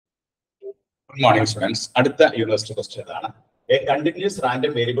Good morning, students. അടുത്ത university question ആണ്. A continuous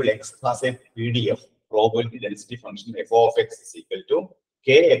random variable x has a PDF probability density function f of x is equal to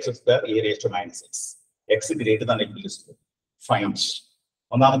kx square e raised to minus x. X greater than or equal to. Find.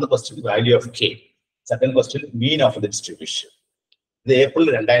 ഒന്നാമത്തെ question value of k. Second question mean of the distribution. ഇത് April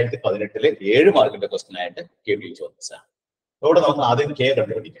 2018 7 മാർക്കിന്റെ question ആയിട്ട് KBE ചോദിച്ചതാണ്. ഇവിടെ നമുക്ക് ആദ്യം k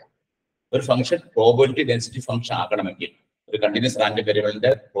കണ്ടുപിടിക്കാം. ഒരു ഫംഗ്ഷൻ പ്രോബബിലിറ്റി ഡെൻസിറ്റി ഫംഗ്ഷൻ ആക്കണമെങ്കിൽ ഒരു കണ്ടിന്യൂസ് റാൻഡം വേരിയബിളിന്റെ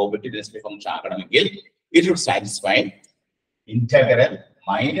probability density function ആക്കണമെങ്കിൽ it should satisfy integral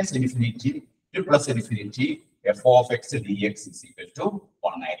minus infinity to plus infinity f of x dx is equal to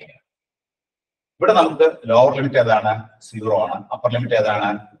 1 ആയിരിക്കണം. ഇവിടെ നമുക്ക് ലോവർ ലിമിറ്റ് ഏതാണ് 0 ആണ്, അപ്പർ ലിമിറ്റ് ഏതാണ്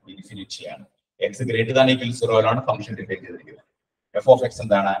ഇൻഫിനിറ്റി ആണ്. x ഗ്രേറ്റർ ദാൻ ഈക്വൽ 0 ആണ് ഫംഗ്ഷൻ ഡിഫൈൻ ചെയ്തിരിക്കുന്നത്. f of x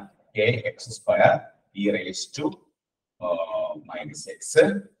എന്താണ് kx square e raised to minus x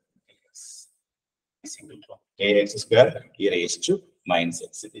is equal to kx square e raised to minus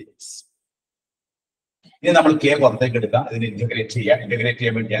x dx. ഇനി നമ്മൾ k പുറത്തേക്ക് എടുക്കാം, ഇതിനെ ഇന്റഗ്രേറ്റ് ചെയ്യാം. ഇന്റഗ്രേറ്റ്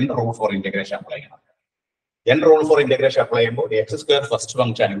ചെയ്യുമ്പോൾ general rule for integration apply ചെയ്യണം. General rule for integration apply ചെയ്യുമ്പോൾ X square first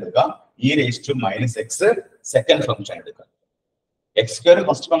function എടുക്കുക, e raised to minus x second function എടുക്കുക. എക്സ് സ്ക്വയർ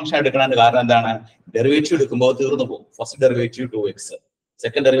ഫസ്റ്റ് ഫംഗ്ഷൻ എടുക്കണതിന്റെ കാരണം എന്താണ്? ഡെറിവേറ്റീവ് എടുക്കുമ്പോൾ തീർന്നു പോകും. First derivative 2x,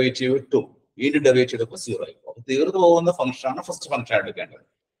 second derivative 2, വീണ്ടും ഡെറിവേറ്റീവ് എടുക്കുമ്പോൾ 0 ആയി പോകും. തീർന്നു പോകുന്ന ഫംഗ്ഷൻ ആണ് ഫസ്റ്റ് ഫംഗ്ഷൻ എടുക്കേണ്ടത്.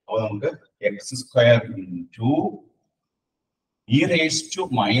 അപ്പോൾ നമുക്ക് x square into e raised to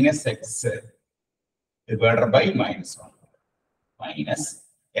minus x divided by minus 1 minus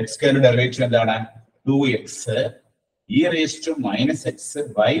x square derivative എന്താണ് 2x e raised to minus x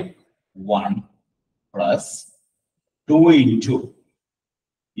by 1 plus 2 into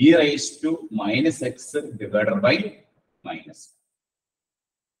e raised to minus x divided by minus 1.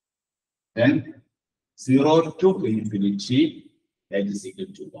 Then 0 to infinity that is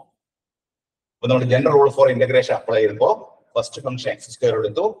equal to 1. അപ്പോൾ നമ്മൾ general rule for integration apply ചെയ്യുമ്പോൾ first function X square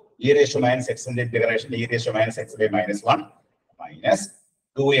എടുത്തു, e raised to minus x ന്റെ integration e raised to minus x by minus 1 minus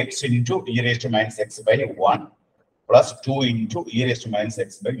 2x into e raised to minus x by 1 plus 2 into e raised to minus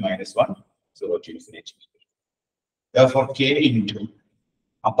x by minus 1 0 to infinity. Therefore k into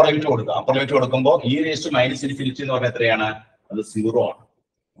upper limit കൊടുക്കുക. Upper limit കൊടുക്കുമ്പോൾ e raised to minus infinity എന്ന് പറഞ്ഞാൽ എത്രയാണ്? അത് 0 ആണ്.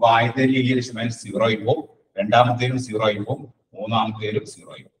 അപ്പോൾ ആദ്യത്തേതിൽ e raised to minus 0 ആയി പോകും, രണ്ടാമത്തേലും 0 ആയി പോകും, മൂന്നാമത്തേലും 0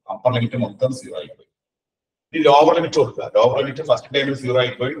 ആയി പോകും. അപ്പർ ലിമിറ്റ് മൊത്തം 0 ആയി പോയി. ഈ ലോവർ ലിമിറ്റ് കൊടുക്കുക. ലോവർ ലിമിറ്റ് ഫസ്റ്റ് ടൈമിൽ 0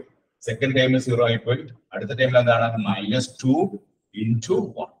 ആയി പോയി, സെക്കൻഡ് ടൈമിൽ 0 ആയി പോയി, അടുത്ത ടൈമിൽ എന്താണ് -2 into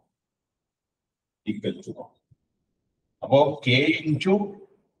 1 equal to 1. അപ്പോ k into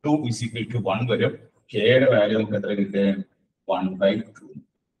 2 is equal to 1 വരും. k യുടെ വാല്യൂ നമുക്ക് എത്ര കിട്ടും? 1/2.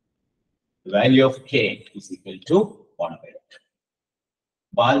 The value of k is equal to 1/2.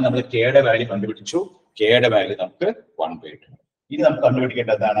 അപ്പോൾ നമ്മൾ k യുടെ വാല്യൂ കണ്ടുപിടിച്ചു. k യുടെ വാല്യൂ നമുക്ക് 1/2. ഇനി നമുക്ക്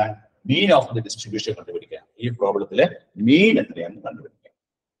കണ്ടുപിടിക്കേണ്ടതാണ് മീൻ ഓഫ് ദി ഡിസ്ട്രിബ്യൂഷൻ കണ്ടുപിടിക്കാം. ഈ പ്രോബ്ലത്തിലെ മീൻ എത്രയാണെന്ന് കണ്ടുപിടിക്കാം.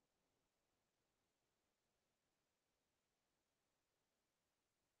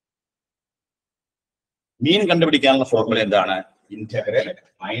 മീൻ കണ്ടുപിടിക്കാനുള്ള ഫോർമുല എന്താണ്? Integral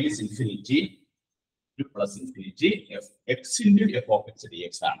minus infinity two plus infinity x into f of x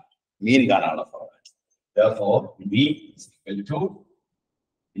dx ആണ് മീൻ കാണാനുള്ള formula. Therefore mean is equal to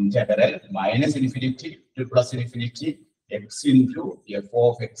integral minus infinity to plus infinity x into f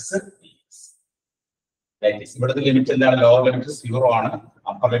of x dx. That is ഇവിടുത്തെ limit എന്താണ്? Lower limit 0 ആണ്,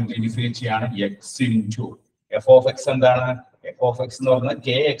 upper limit infinity ആണ്. x into f of x എന്താണ്? f of x എന്ന് പറഞ്ഞാൽ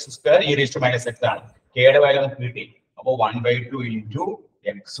kx square e raised to minus x ആണ്. k യുടെ value നമുക്ക് കിട്ടി. അപ്പോൾ 1/2 into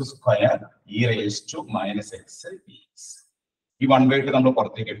x square e raised to minus x dx. ഈ 1/2 നമ്മൾ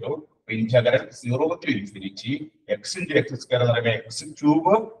പുറത്തേക്ക് ഇട്ടു. Integral 0 to infinity x into x square എന്ന് പറയുമ്പോൾ x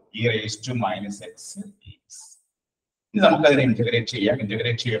cube e raised to minus x dx. ഇനി നമുക്ക് അതിനെ ഇന്റഗ്രേറ്റ് ചെയ്യാം.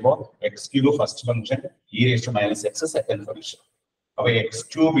 ഇന്റഗ്രേറ്റ് ചെയ്യുമ്പോൾ x cube first function, e raised to minus x second function. അപ്പോൾ x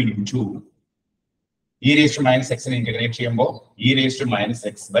cube into e raised to minus x നെ integrate ചെയ്യുമ്പോൾ e raised to minus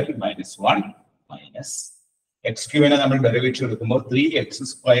x by minus 1 minus x ക്യൂബിനെ നമ്മൾ derivative എടുക്കുമ്പോൾ 3x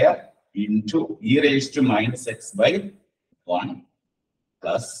square into e raised to minus x by 1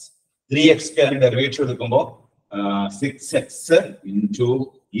 plus 3x square derivative എടുക്കുമ്പോൾ 6x into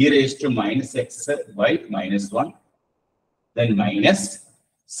e raised to minus x by minus 1 then minus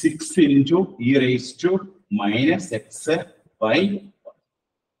 6 into e raised to minus x by 1.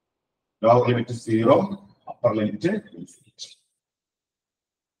 Lower limit 0, upper limit infinity.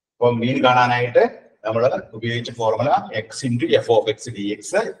 അപ്പോൾ മീൻ കാണാനായിട്ട് നമ്മൾ ഉപയോഗിച്ച formula x into f of x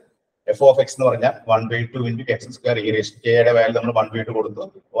dx. f of x എന്ന് പറഞ്ഞാൽ 1/2 into x square e raised to k യുടെ value നമ്മൾ 1/2 കൊടുത്തു.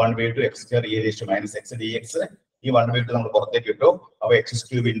 1/2 x square e raised to minus x dx. ഈ 1/2 നമ്മൾ പുറത്തേക്ക് ഇട്ടു. അപ്പോൾ x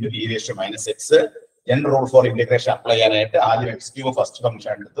cube into e raised to minus x. General rule for integration apply ചെയ്യാനായിട്ട് ആദ്യം x ക്യൂബ് ഫസ്റ്റ്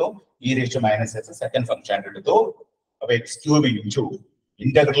ഫംഗ്ഷൻ എടുത്തു, e raised to minus x second function എടുത്തു. അപ്പോൾ x cube into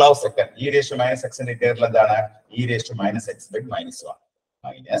integral of second E raise to minus എക്സിന്റെ integral എന്താണ് E raise to minus X by minus 1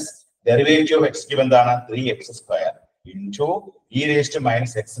 minus derivative of X cube എന്താണ് 3x² into E raise to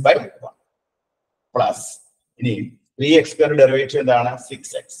minus X by 1 plus ഇനി 3x² derivative എന്താണ്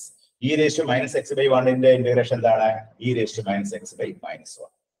 6x E raise to minus X by 1 ന്റെ integration എന്താണ് E raise to minus X by minus 1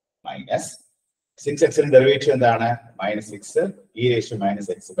 minus 6x ന്റെ derivative എന്താണ് minus 6 E raise to minus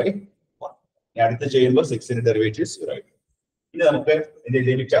X by 1. ഇനി അടുത്ത് ചെയ്യുമ്പോൾ 6 ന്റെ ഡെറിവേറ്റീവ് 0 ആയിരിക്കും. ഇനി നമുക്ക് ഇതിന്റെ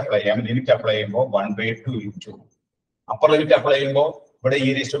ലിമിറ്റ് അപ്ലൈ ചെയ്യാം. ലിമിറ്റ് അപ്ലൈ ചെയ്യുമ്പോൾ 1/2 ഇൻടു അപ്പർ ലിമിറ്റ് അപ്ലൈ ചെയ്യുമ്പോൾ ഇവിടെ E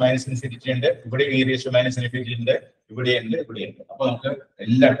raise to minus infinity ഉണ്ട്, ഇവിടെ E raise to minus infinity ഉണ്ട്, ഇവിടെയുണ്ട്, ഇവിടെയുണ്ട്. അപ്പൊ നമുക്ക്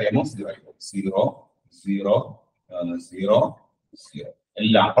എല്ലാ ടൈമും 0 ആയിരിക്കും. 0 0 0 0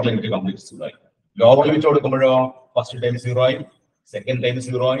 എല്ലാം അപ്പർ ലിമിറ്റ് കംപ്ലീറ്റ് 0 ആയി. ലോവർ ലിമിറ്റ് കൊടുക്കുമ്പോഴോ ഫസ്റ്റ് ടൈം 0 ആയി, സെക്കൻഡ് ടൈം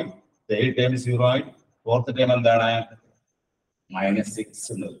 0 ആയി, തേർഡ് ടൈം 0 ആയി, ഫോർത്ത് ടൈം എന്താണ് -6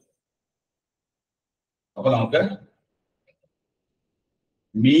 എന്നത്. അപ്പൊ നമുക്ക്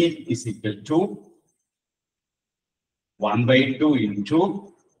mean is equal to 1/2 into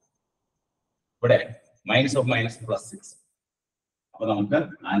ഇവിടെ minus of minus plus 6. അപ്പൊ നമുക്ക്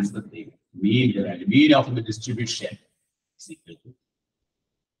ആൻസർ ചെയ്യും. mean of the distribution is equal to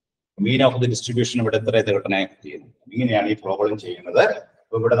mean of the distribution ഇവിടെ എത്ര കിട്ടണേ ചെയ്യുന്നു. ഇങ്ങനെയാണ് ഈ പ്രോബ്ലം ചെയ്യുന്നത്.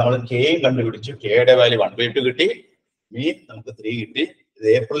 അപ്പൊ ഇവിടെ നമ്മൾ k കണ്ടുപിടിച്ചു, k യുടെ വാല്യൂ 1/2 കിട്ടി, മീൻ നമുക്ക് 3 കിട്ടി. ഇത്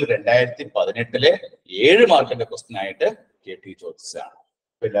ഏപ്രിൽ 2018 7 മാർക്കിന്റെ ക്വസ്റ്റ്യൻ ആയിട്ട് KT ചോദിച്ചതാണ്.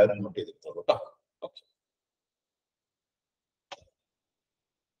 എല്ലാവരും നോട്ട് ചെയ്തിട്ടുള്ളൂ കേട്ടോ. ഓക്കെ.